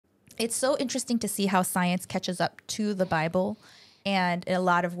it's so interesting to see how science catches up to the Bible, and in a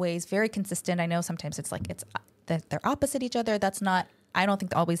lot of ways, very consistent. I know sometimes it's like that they're opposite each other. That's not, I don't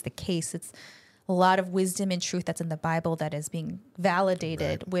think always the case. It's a lot of wisdom and truth that's in the Bible that is being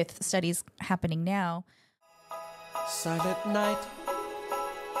validated with studies happening now. Silent night,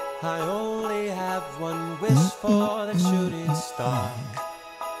 I only have one wish for the shooting star.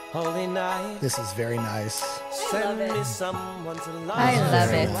 Holy night. This is very nice. Send me someone to love. I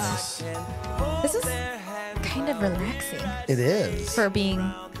love it. Nice. This is kind of relaxing It is. for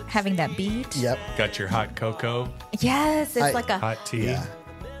having that beat. Yep. Got your hot cocoa, Yes, it's like a hot tea. Yeah.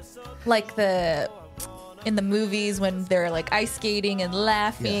 like in the movies when they're like ice skating and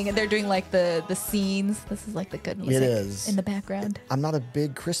laughing and they're doing like the scenes. This is like the good music is. in the background. I'm not a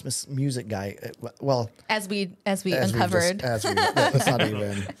big Christmas music guy. Well, As we let's uncovered. not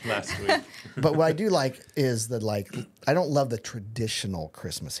even. Last week. But what I do like is that, like, I don't love the traditional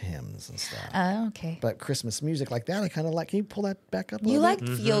Christmas hymns and stuff. Oh, okay. But Christmas music like that, I kind of like. Can you pull that back up? A You little like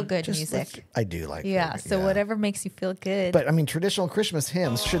bit? feel good Just music. I do like. Yeah, feel good, so whatever makes you feel good. But I mean, traditional Christmas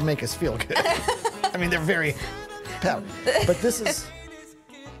hymns should make us feel good. I mean, they're very. But this is.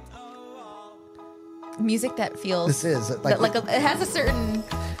 music that feels This is it has a certain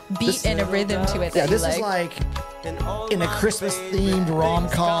beat and a rhythm to it. That Yeah, this you is like in a Christmas themed rom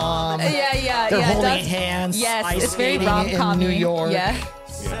com. yeah. They're it holding does. hands. Yes, ice it's very skating rom-com in New York. Yeah,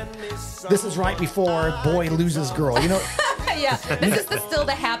 This is right before boy loses girl. You know, yeah. This is still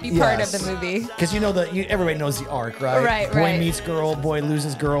the happy part Yes. of the movie. because you know everybody knows the arc, right? Right, Boy right. meets girl, boy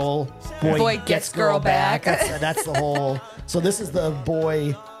loses girl, Boy gets girl back. That's the whole. So this is the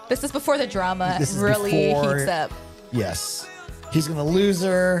boy. This is before the drama This is really before- heats up. Yes, he's gonna lose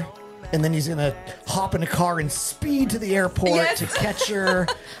her, and then he's gonna hop in a car and speed to the airport Yes. to catch her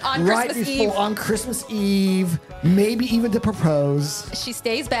On right Christmas before Eve. on Christmas Eve, maybe even to propose. She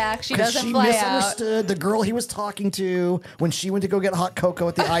stays back. She Because doesn't she fly out. misunderstood the girl he was talking to when she went to go get hot cocoa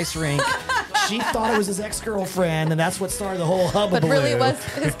at the ice rink. She thought it was his ex-girlfriend, and that's what started the whole hubbub. But really, it was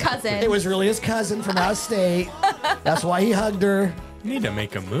his cousin. It was really his cousin from out of state. That's why he hugged her. You need to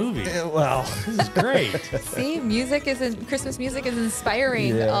make a movie. Well, This is great. See, Christmas music is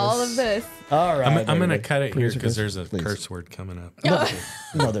inspiring Yes. all of this. all right. I'm going to everybody. cut it here Producer because Chris, there's a please. curse word coming up.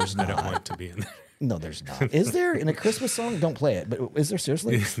 No, there's I not. don't want to be in there. No, there's not. Is there in a Christmas song? Don't play it. But is there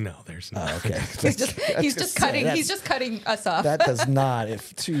seriously? No, there's not. Oh, okay. He's just cutting us off. That does not.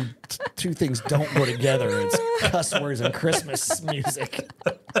 If two things don't go together, it's cuss words and Christmas music.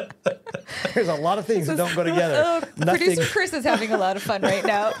 There's a lot of things that don't go together. Nothing. Producer Chris is having a lot of fun right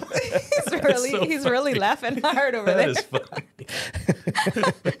now. He's really laughing hard over That there. is funny.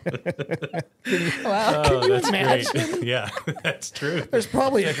 Wow. Oh, that's imagine? great. Yeah, that's true. There's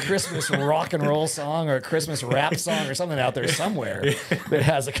probably a Christmas rock and roll song or a Christmas rap song or something out there somewhere that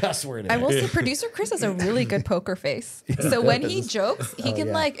has a cuss word in I it. will say, producer Chris has a really good poker face. So when he jokes, he can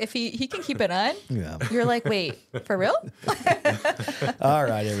yeah. if he can keep it on. Yeah. You're like, wait, for real? All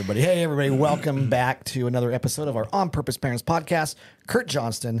right, everybody. Hey, everybody. Welcome back to another episode of our On Purpose Parents podcast. Kurt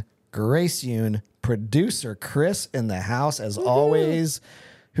Johnston, Grace Yoon, producer Chris in the house, as always,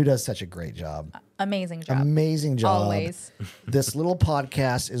 who does such a great job. Amazing job. Amazing job. Always. This little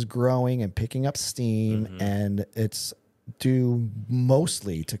podcast is growing and picking up steam, and it's due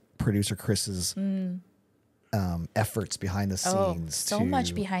mostly to producer Chris's efforts behind the scenes. so to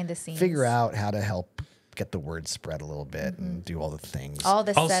much behind the scenes. Figure out how to help get the word spread a little bit and do all the things. All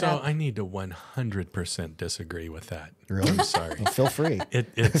the Also, setup. I need to 100% disagree with that. Really? I'm sorry. Feel free.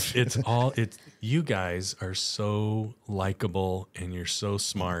 It's you guys are so likable and you're so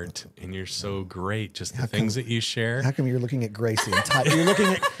smart and you're so great. Just the things that you share. How come you're looking at Grace the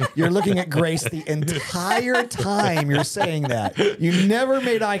entire? You're looking at Grace the entire time you're saying that. You never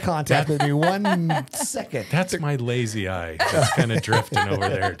made eye contact with me 1 second. That's my lazy eye. That's kind of drifting over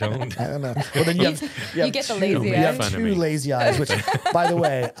there. Don't. I don't know. Well, then you have You get the lazy Don't You make eye. have fun of two me. lazy eyes, which, by the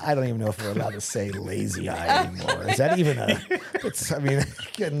way, I don't even know if we're allowed to say lazy eye anymore. Is that even a? It's. I mean,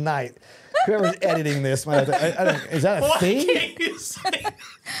 good night. Whoever's editing this, might have to, I don't, is that a thing?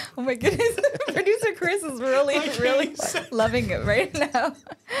 Oh my goodness. Producer Chris is really loving it right now.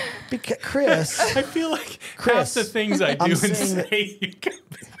 Because Chris, I feel like Chris, half the things I do I'm and saying that- say,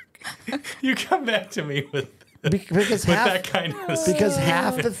 you come back to me with because that kind of because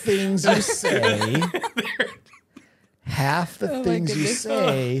half the things you say. Half the things you goodness.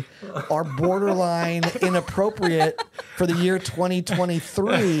 say are borderline inappropriate for the year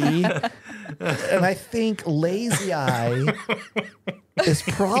 2023. And I think lazy eye is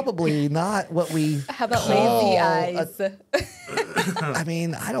probably not what we How about call lazy a- eyes? I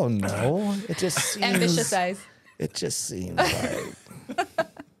mean, I don't know. It just seems Ambitious eyes. It just seems like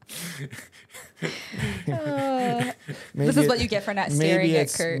This is what you get for not staring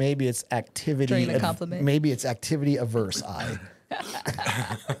at Kurt. Maybe it's activity. during the compliment. Maybe it's activity averse eye.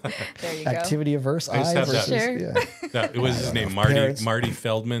 There you go. Activity averse I just eye have that. versus Sure. yeah. That, it was his name, Parents- Marty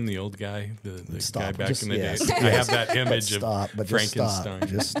Feldman, the old guy, the guy Stop. back Just- in the yes. day. I have that image Stop, of but just stop. Frankenstein,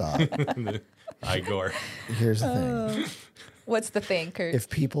 Just stop. Igor. Here's the thing. What's the thing, Kurt? If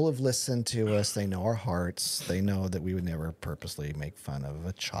people have listened to us, they know our hearts. They know that we would never purposely make fun of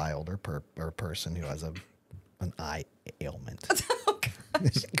a child or person who has an eye ailment.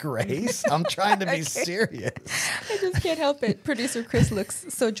 Grace, I'm trying to be serious. I just can't help it. Producer Chris looks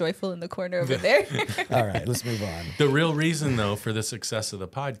so joyful in the corner over there. All right, let's move on. The real reason, though, for the success of the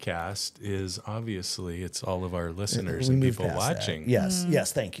podcast is obviously it's all of our listeners We and moved people past that. watching. Yes,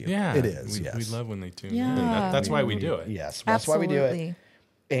 yes, thank you. Yeah, it is. We, yes, we love when they tune Yeah. in. That's why we do it. Yes, that's why we do it. Absolutely.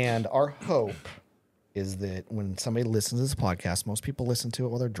 And our hope is that when somebody listens to this podcast, most people listen to it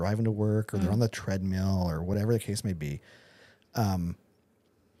while they're driving to work or they're on the treadmill or whatever the case may be.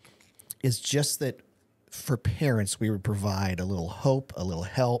 Is just that for parents, we would provide a little hope, a little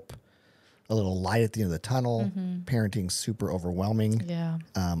help, a little light at the end of the tunnel. Parenting's super overwhelming. Yeah.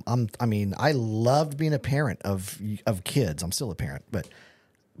 I loved being a parent of kids. I'm still a parent, but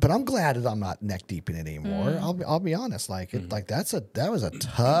I'm glad that I'm not neck deep in it anymore. I'll be honest. Like that was a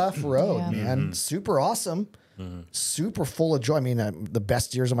tough road, Yeah. man. Super awesome, super full of joy. I mean, the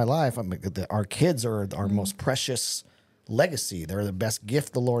best years of my life. Our kids are our most precious legacy. They're the best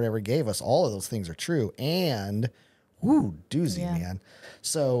gift the Lord ever gave us. All of those things are true. And doozy, Yeah. man.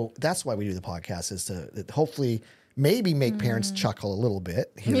 So that's why we do the podcast, is to hopefully maybe make parents chuckle a little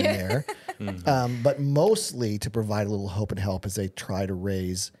bit here and there. But mostly to provide a little hope and help as they try to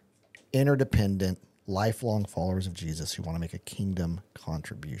raise interdependent, lifelong followers of Jesus who want to make a kingdom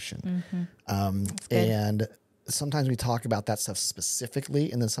contribution. And sometimes we talk about that stuff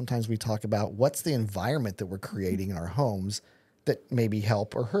specifically, and then sometimes we talk about what's the environment that we're creating in our homes that maybe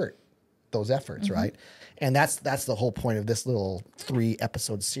help or hurt those efforts, right? And that's the whole point of this little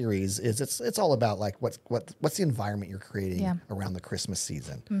 3-episode series. Is it's all about like what's the environment you're creating around the Christmas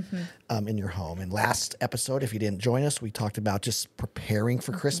season in your home. And last episode, if you didn't join us, we talked about just preparing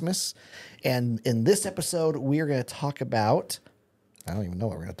for Christmas. And in this episode, we are going to talk about, I don't even know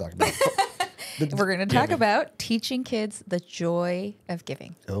what we're going to talk about. We're going to talk about teaching kids the joy of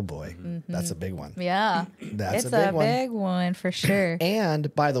giving. Oh boy, that's a big one. Yeah. That's it's a big a one. big one for sure.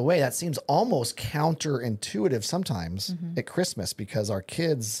 And by the way, that seems almost counterintuitive sometimes at Christmas, because our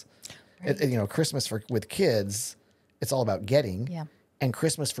kids, Christmas with kids, it's all about getting. Yeah. And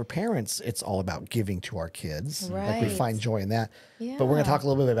Christmas for parents, it's all about giving to our kids. Like we Right. find joy in that. But we're going to talk a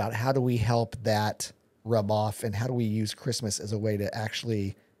little bit about how do we help that rub off, and how do we use Christmas as a way to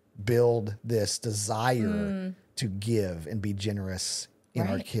actually build this desire to give and be generous in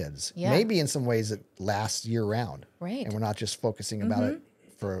our Right. kids. Yeah. Maybe in some ways it lasts year round. Right. And we're not just focusing about it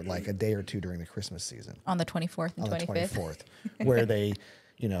for like a day or two during the Christmas season. On the 24th and On the 25th. 24th, where they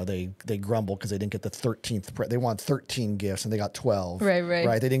grumble because they didn't get the 13th. They want 13 gifts and they got 12. Right.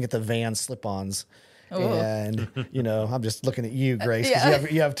 Right. They didn't get the Van slip-ons. Oh. And, I'm just looking at you, Grace, because yeah.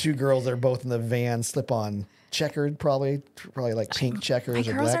 you have two girls that are both in the Van slip-on, checkered, probably like pink checkers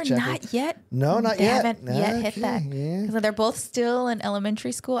My or girls black are checkers. not yet. No, not They yet. haven't yet hit Okay, that. yeah. Because they're both still in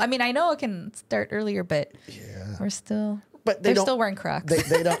elementary school. I mean, I know it can start earlier, but we're still. But they're don't- still wearing Crocs.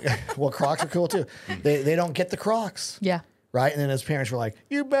 They don't. Well, Crocs are cool too. They don't get the Crocs. yeah. Right. And then as parents, we're like,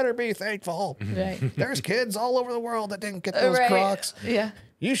 you better be thankful. Right. There's kids all over the world that didn't get those Right. Crocs. Yeah.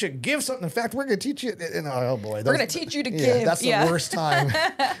 You should give something. In fact, we're going to teach you. And, oh boy, We're going to teach you to Yeah, give. that's the worst time.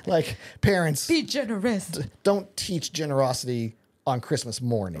 Like parents, Be generous. don't teach generosity on Christmas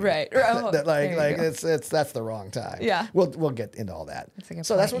morning. Right. Oh, That, like there you go. that's the wrong time. Yeah. We'll get into all that. That's a good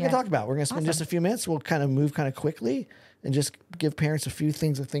So that's point, what we're yeah. gonna talk about. We're gonna spend just a few minutes. We'll kind of move kind of quickly and just give parents a few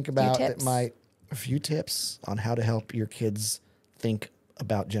things to think about tips. a few tips on how to help your kids think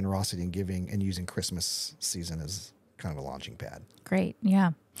about generosity and giving, and using Christmas season as kind of a launching pad. Great.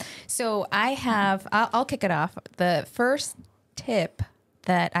 Yeah. So I'll kick it off. The first tip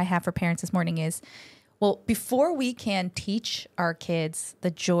that I have for parents this morning is, well, before we can teach our kids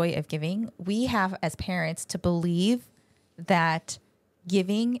the joy of giving, we have as parents to believe that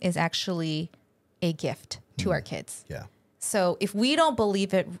giving is actually a gift to our kids. Yeah. So if we don't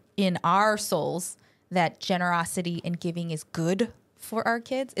believe it in our souls that generosity and giving is good for our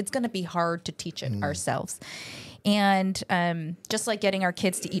kids, it's going to be hard to teach it ourselves. And just like getting our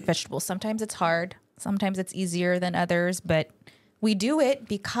kids to eat vegetables, sometimes it's hard, sometimes it's easier than others, but we do it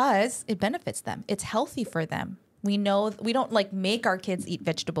because it benefits them. It's healthy for them. We know we don't like make our kids eat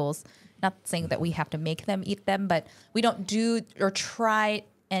vegetables. Not saying that we have to make them eat them, but we don't do or try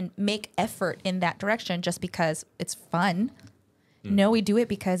and make effort in that direction just because it's fun. No, we do it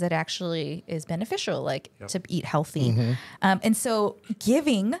because it actually is beneficial, like to eat healthy. And so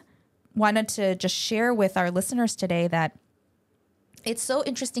giving, wanted to just share with our listeners today that it's so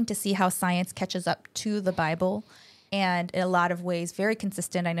interesting to see how science catches up to the Bible, and in a lot of ways very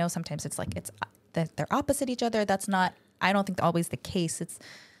consistent. I know sometimes it's like that they're opposite each other. That's not, I don't think always the case. It's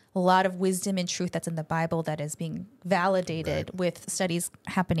a lot of wisdom and truth that's in the Bible that is being validated with studies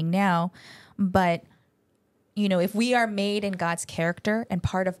happening now. But you know, if we are made in God's character, and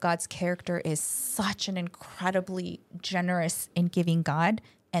part of God's character is such an incredibly generous and giving God,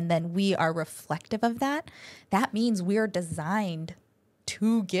 and then we are reflective of that, that means we're designed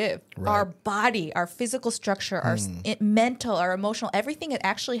to give. Right. Our body, our physical structure, our mental, our emotional, everything, it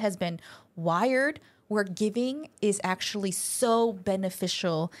actually has been wired where giving is actually so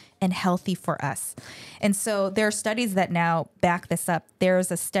beneficial and healthy for us. And so there are studies that now back this up.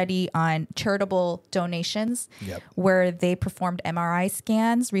 There's a study on charitable donations where they performed MRI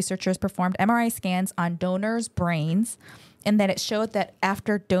scans. Researchers performed MRI scans on donors' brains, and then it showed that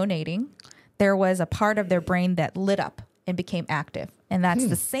after donating, there was a part of their brain that lit up and became active. And that's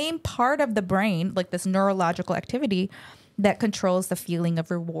the same part of the brain, like this neurological activity, that controls the feeling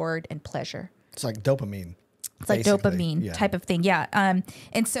of reward and pleasure. It's like dopamine. It's like dopamine type of thing. Yeah.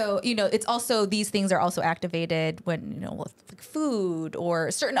 And so, you know, it's also, these things are also activated when, you know, with like food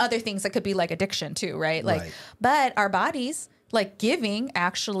or certain other things that could be like addiction too, right? Like, but our bodies, like giving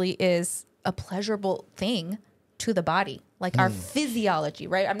actually is a pleasurable thing to the body, like our physiology,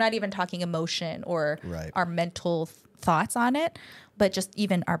 right? I'm not even talking emotion or our mental thoughts on it, but just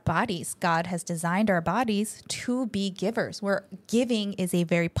even our bodies. God has designed our bodies to be givers, where giving is a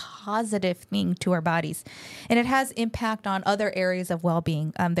very positive thing to our bodies. And it has impact on other areas of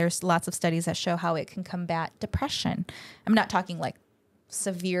well-being. There's lots of studies that show how it can combat depression. I'm not talking like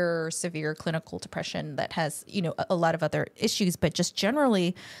severe clinical depression that has, you know, a lot of other issues, but just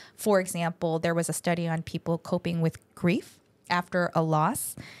generally, for example, there was a study on people coping with grief after a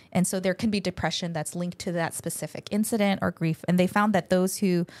loss. And so there can be depression that's linked to that specific incident or grief. And they found that those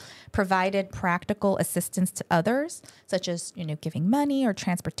who provided practical assistance to others, such as, you know, giving money or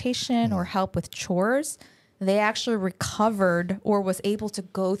transportation or help with chores, they actually recovered or was able to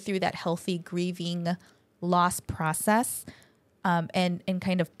go through that healthy grieving loss process and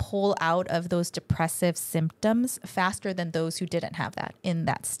kind of pull out of those depressive symptoms faster than those who didn't have that in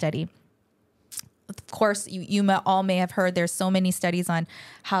that study. Of course, you all may have heard there's so many studies on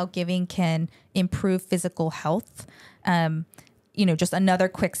how giving can improve physical health. You know, just another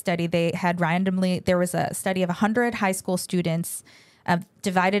quick study they had randomly, there was a study of 100 high school students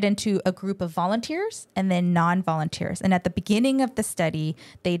divided into a group of volunteers and then non-volunteers. And at the beginning of the study,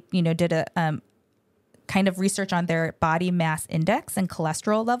 they, you know, did a kind of research on their body mass index and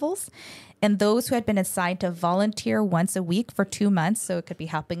cholesterol levels. And those who had been assigned to volunteer once a week for 2 months, so it could be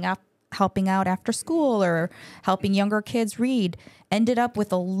helping out after school or helping younger kids read, ended up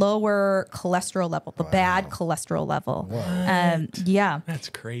with a lower cholesterol level, the bad cholesterol level. Yeah. That's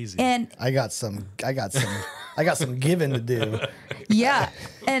crazy. And I got some giving to do. yeah.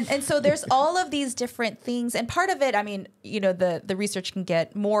 And so there's all of these different things. And part of it, I mean, you know, the research can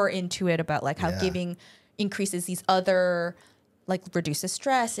get more into it about like how giving increases these other, like reduces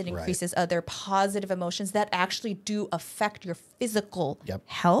stress and increases other positive emotions that actually do affect your physical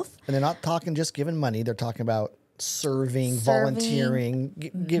health. And they're not talking just giving money. They're talking about serving,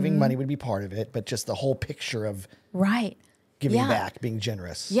 volunteering, giving money would be part of it, but just the whole picture of giving back, being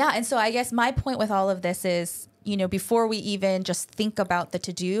generous. Yeah. And so I guess my point with all of this is, you know, before we even just think about the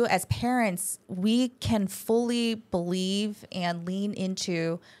to-do, as parents, we can fully believe and lean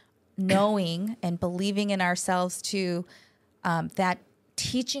into knowing and believing in ourselves to that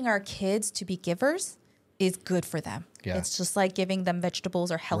teaching our kids to be givers is good for them. Yeah. It's just like giving them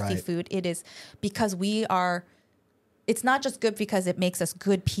vegetables or healthy food. It is because it's not just good because it makes us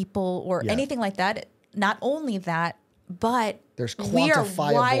good people or anything like that. Not only that, but we are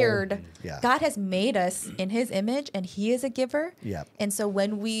wired. God has made us in his image and he is a giver. And so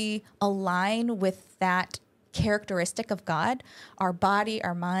when we align with that characteristic of God, our body,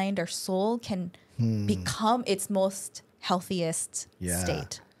 our mind, our soul can become its most healthiest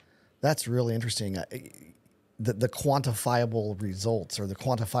state. That's really interesting. The quantifiable results or the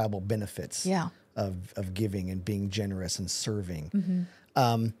quantifiable benefits of giving and being generous and serving.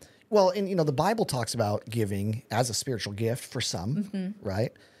 Well, and you know, the Bible talks about giving as a spiritual gift for some,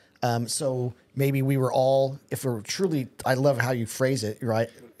 right? So maybe we were all, if we're truly, I love how you phrase it, right?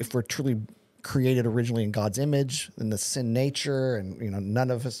 If we're truly created originally in God's image and the sin nature, and you know, none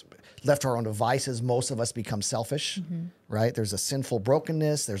of us, left to our own devices, most of us become selfish, right? There's a sinful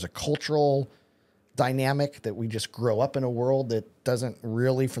brokenness. There's a cultural dynamic that we just grow up in a world that doesn't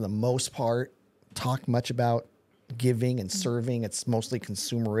really, for the most part, talk much about giving and serving. It's mostly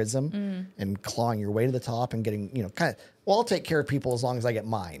consumerism and clawing your way to the top and getting, kind of, well, I'll take care of people as long as I get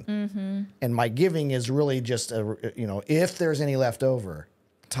mine. And my giving is really just, if there's any left over,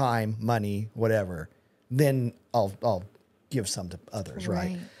 time, money, whatever, then I'll give some to others,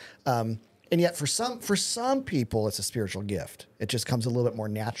 right? And yet for some people, it's a spiritual gift. It just comes a little bit more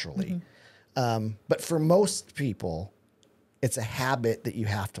naturally. But for most people, it's a habit that you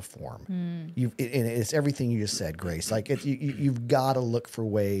have to form. And it's everything you just said, Grace. Like you've got to look for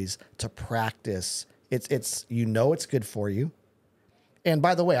ways to practice. It's good for you. And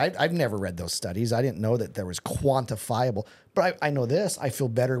by the way, I've never read those studies. I didn't know that there was quantifiable. But I know this. I feel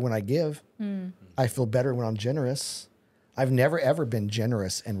better when I give. I feel better when I'm generous. I've never, ever been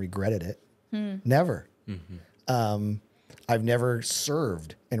generous and regretted it. Never. I've never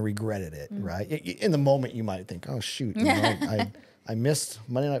served and regretted it, right? In the moment, you might think, oh, shoot, I missed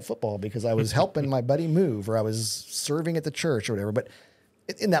Monday Night Football because I was helping my buddy move or I was serving at the church or whatever. But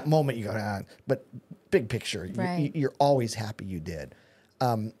in that moment, you go, but big picture, you're always happy you did.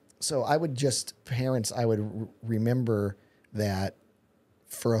 So I would parents, I would remember that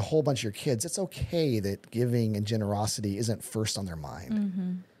for a whole bunch of your kids, it's okay that giving and generosity isn't first on their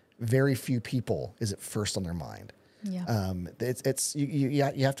mind. Very few people is it first on their mind. Yeah.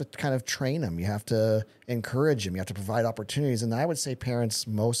 You have to kind of train them. You have to encourage them. You have to provide opportunities. And I would say parents,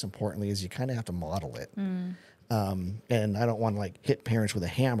 most importantly, is you kind of have to model it. And I don't want to hit parents with a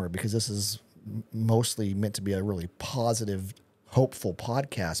hammer because this is mostly meant to be a really positive, hopeful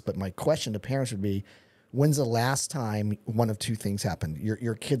podcast. But my question to parents would be, when's the last time one of two things happened?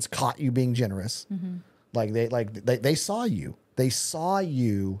 Your kids caught you being generous. They saw you. They saw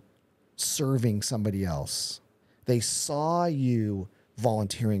you serving somebody else. They saw you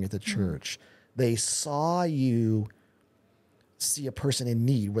volunteering at the church. They saw you see a person in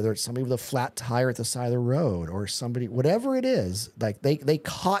need, whether it's somebody with a flat tire at the side of the road or somebody, whatever it is, they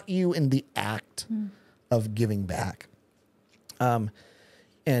caught you in the act of giving back. And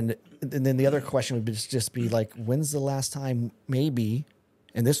then the other question would just be when's the last time maybe,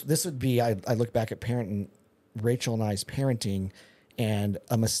 and this would be, I look back at Rachel and I's parenting, and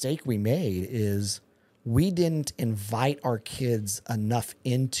a mistake we made is we didn't invite our kids enough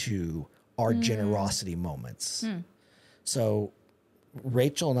into our generosity moments. So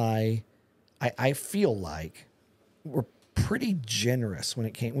Rachel and I feel like we're pretty generous when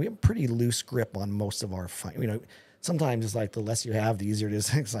it came. We have a pretty loose grip on most of our sometimes it's the less you have, the easier it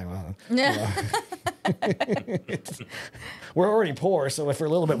is. It's we're already poor, so if we're a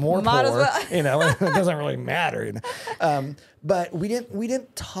little bit more poor, it doesn't really matter. But we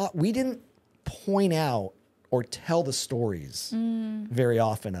didn't point out or tell the stories very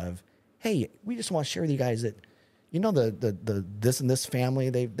often of, hey, we just want to share with you guys that, the this and this family,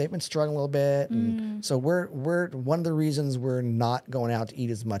 they've been struggling a little bit. And so we're one of the reasons we're not going out to eat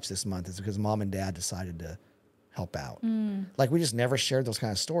as much this month is because mom and dad decided to help out. We just never shared those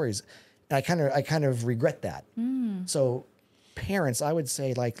kind of stories. And I kind of regret that. So parents, I would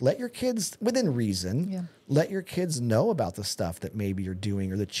say let your kids, within reason, let your kids know about the stuff that maybe you're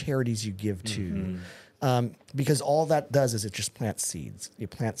doing or the charities you give to. Because all that does is it just plants seeds. You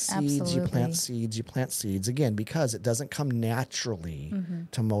plant seeds, Absolutely. you plant seeds, you plant seeds. Again, because it doesn't come naturally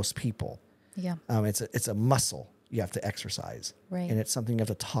to most people. Yeah. It's a muscle you have to exercise. Right. And it's something you have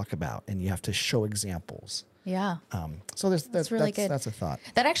to talk about and you have to show examples. Yeah. So that's really good. That's a thought.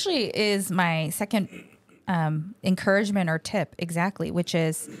 That actually is my second encouragement or tip, exactly, which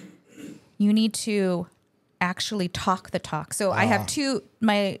is you need to actually talk the talk. So I have two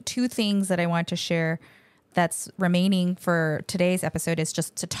things that I want to share that's remaining for today's episode is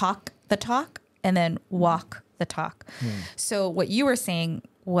just to talk the talk and then walk the talk. So what you were saying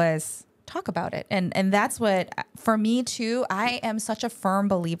was talk about it. And that's what, for me too, I am such a firm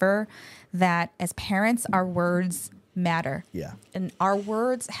believer that as parents, our words matter. Yeah. And our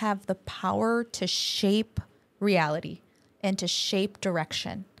words have the power to shape reality and to shape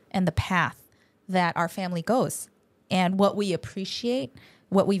direction and the path that our family goes. And what we appreciate,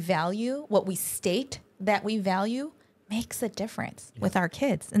 what we value, what we state that we value makes a difference with our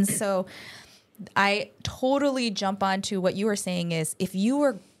kids. And so I totally jump onto what you were saying is if you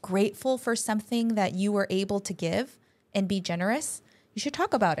were grateful for something that you were able to give and be generous, you should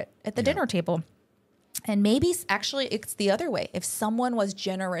talk about it at the dinner table. And maybe actually it's the other way. If someone was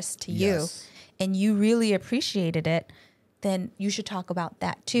generous to you and you really appreciated it, then you should talk about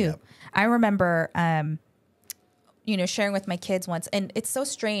that too. Yep. I remember sharing with my kids once, and it's so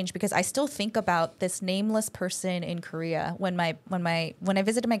strange because I still think about this nameless person in Korea. When I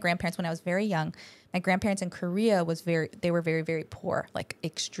visited my grandparents when I was very young, my grandparents in Korea they were very, very poor, like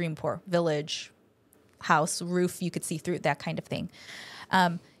extreme poor, village, house, roof, you could see through, that kind of thing.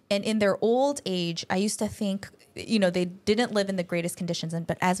 And in their old age, I used to think, they didn't live in the greatest conditions.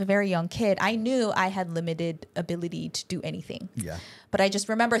 But as a very young kid, I knew I had limited ability to do anything. Yeah. But I just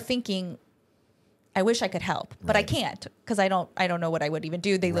remember thinking, I wish I could help, but I can't because I don't know what I would even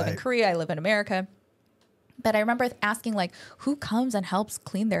do. They live in Korea. I live in America. But I remember asking, like, who comes and helps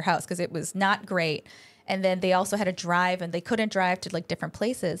clean their house? Because it was not great. And then they also had to drive, and they couldn't drive to like different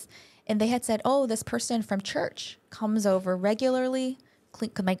places. And they had said, oh, this person from church comes over regularly.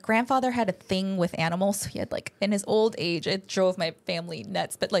 Cause my grandfather had a thing with animals. He had like, in his old age, it drove my family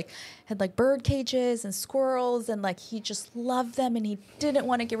nuts, but like had like bird cages and squirrels, and like he just loved them and he didn't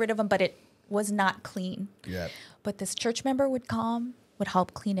want to get rid of them, but it was not clean. Yeah. But this church member would come, would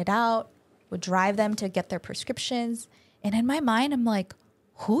help clean it out, would drive them to get their prescriptions. And in my mind, I'm like,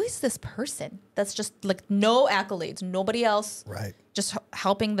 who is this person that's just like no accolades, nobody else, just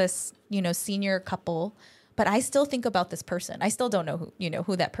helping this, senior couple. But I still think about this person. I still don't know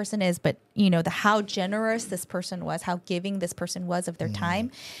who that person is, but how generous this person was, how giving this person was of their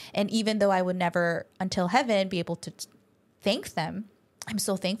time. And even though I would never until heaven be able to thank them, I'm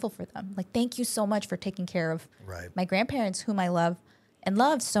so thankful for them. Like, thank you so much for taking care of my grandparents, whom I love and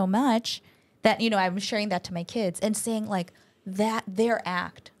loved so much that, I'm sharing that to my kids and saying like that their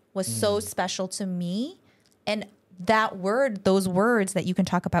act was so special to me. And those words that you can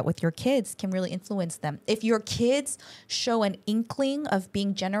talk about with your kids can really influence them. If your kids show an inkling of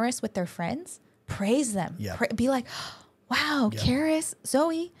being generous with their friends, praise them. Be like, wow, Karis,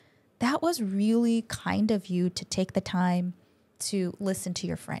 Zoe, that was really kind of you to take the time to listen to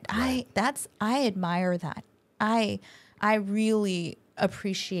your friend. I admire that. I really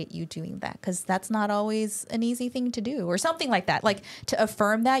appreciate you doing that, because that's not always an easy thing to do, or something like that. Like, to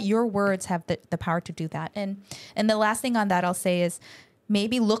affirm that your words have the power to do that. And the last thing on that I'll say is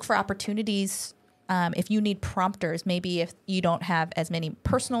maybe look for opportunities. If you need prompters, maybe if you don't have as many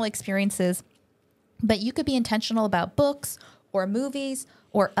personal experiences, but you could be intentional about books or movies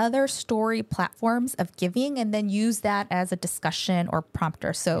or other story platforms of giving, and then use that as a discussion or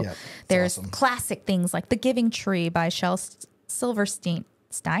prompter. So there's classic things like The Giving Tree by Shel Silverstein,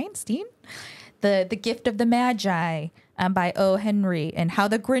 the Gift of the Magi by O. Henry, and How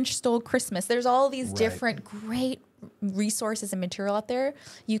the Grinch Stole Christmas. There's all these different great resources and material out there.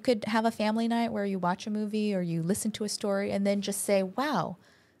 You could have a family night where you watch a movie or you listen to a story and then just say, wow,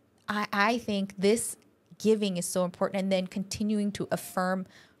 I think this giving is so important. And then continuing to affirm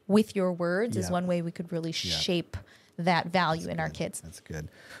with your words is one way we could really shape that value in our kids. That's good.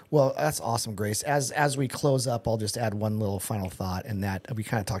 Well, that's awesome, Grace. As we close up, I'll just add one little final thought, and that we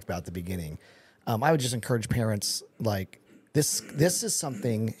kind of talked about at the beginning. I would just encourage parents, like, this is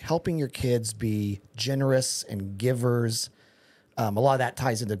something, helping your kids be generous and givers. A lot of that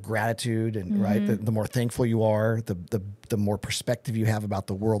ties into gratitude, and the more thankful you are, the more perspective you have about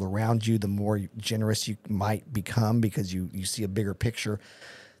the world around you, the more generous you might become because you see a bigger picture.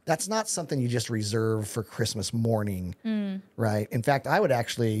 That's not something you just reserve for Christmas morning, right? In fact, I would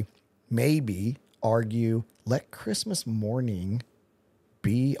actually maybe argue, let Christmas morning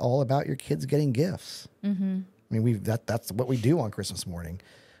be all about your kids getting gifts. I mean, that's what we do on Christmas morning.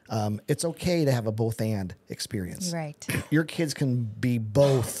 It's okay to have a both and experience. Right. Your kids can be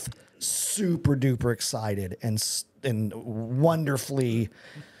both super duper excited and wonderfully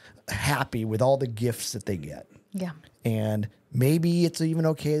happy with all the gifts that they get. Yeah. And maybe it's even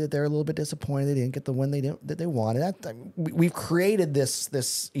okay that they're a little bit disappointed they didn't get the one that they wanted. We've created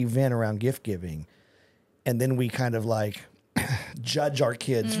this event around gift giving, and then we kind of like judge our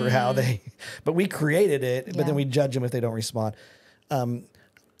kids for how but we created it, but then we judge them if they don't respond.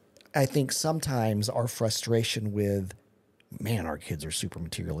 I think sometimes our frustration with, our kids are super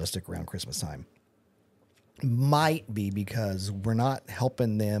materialistic around Christmas time, might be because we're not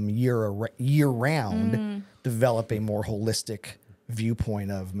helping them year round develop a more holistic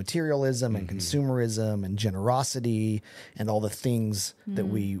viewpoint of materialism and consumerism and generosity and all the things that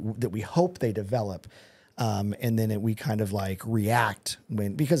we hope they develop. And then we kind of like react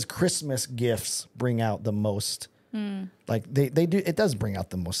because Christmas gifts bring out the most, like they do. It does bring out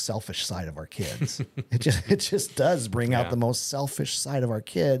the most selfish side of our kids. it just does bring out the most selfish side of our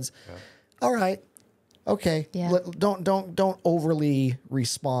kids. Yeah. All right. Okay. Yeah. Don't overly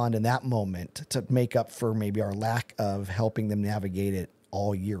respond in that moment to make up for maybe our lack of helping them navigate it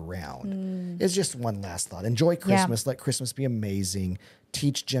all year round. It's just one last thought. Enjoy Christmas. Let Christmas be amazing.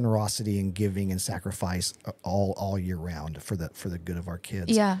 Teach generosity and giving and sacrifice all year round for the good of our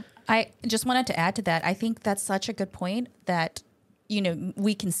kids. Yeah. I just wanted to add to that. I think that's such a good point that,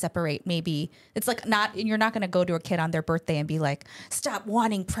 we can separate. Maybe it's like you're not going to go to a kid on their birthday and be like, stop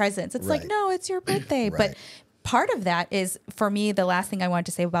wanting presents. It's like, no, it's your birthday. But part of that is, for me, the last thing I wanted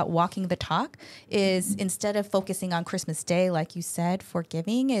to say about walking the talk is, instead of focusing on Christmas Day, like you said, for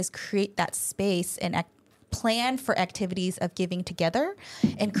giving, is create that space and plan for activities of giving together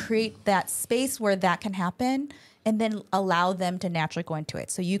and create that space where that can happen, and then allow them to naturally go into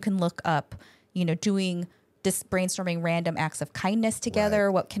it. So you can look up, doing this, brainstorming random acts of kindness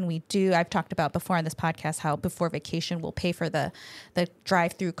together. What can we do? I've talked about before on this podcast how before vacation we'll pay for the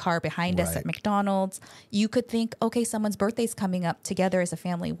drive-through car behind us at McDonald's. You could think, okay, someone's birthday's coming up together as a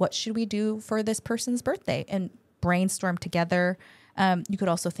family. What should we do for this person's birthday? And brainstorm together. You could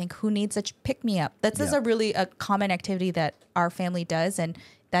also think, who needs a pick-me-up? This is a common activity that our family does, and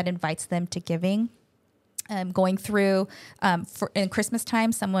that invites them to giving. Going through in Christmas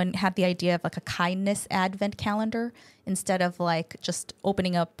time, someone had the idea of like a kindness advent calendar. Instead of like just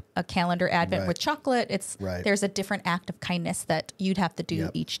opening up a calendar advent with chocolate, there's a different act of kindness that you'd have to do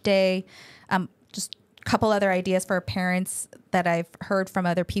each day. Just a couple other ideas for parents that I've heard from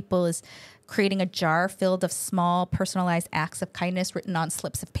other people is creating a jar filled of small personalized acts of kindness written on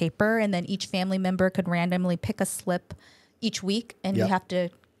slips of paper, and then each family member could randomly pick a slip each week, and you have to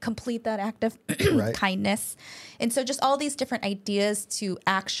complete that act of kindness. And so just all these different ideas to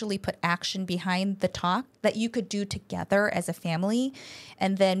actually put action behind the talk that you could do together as a family.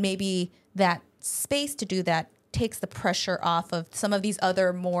 And then maybe that space to do that takes the pressure off of some of these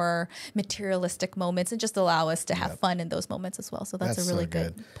other more materialistic moments and just allow us to have fun in those moments as well. So that's a really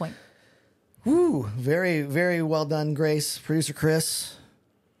good point. Woo! Very, very well done, Grace. Producer Chris.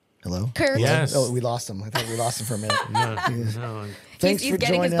 Hello? Kurt. Yes. Oh, we lost him. I thought we lost him for a minute. No. Thanks He's for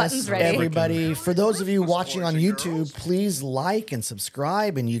getting his joining us, buttons ready. everybody. For those of you watching on YouTube, please like and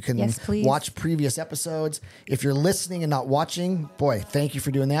subscribe, and you can watch previous episodes. If you're listening and not watching, boy, thank you for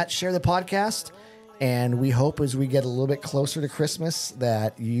doing that. Share the podcast, and we hope as we get a little bit closer to Christmas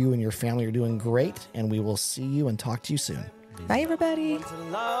that you and your family are doing great, and we will see you and talk to you soon. Bye, everybody. To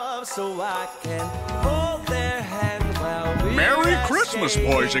love so I can hold their hand while we Merry Christmas,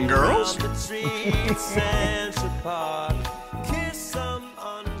 boys and girls. the trees and Central Park.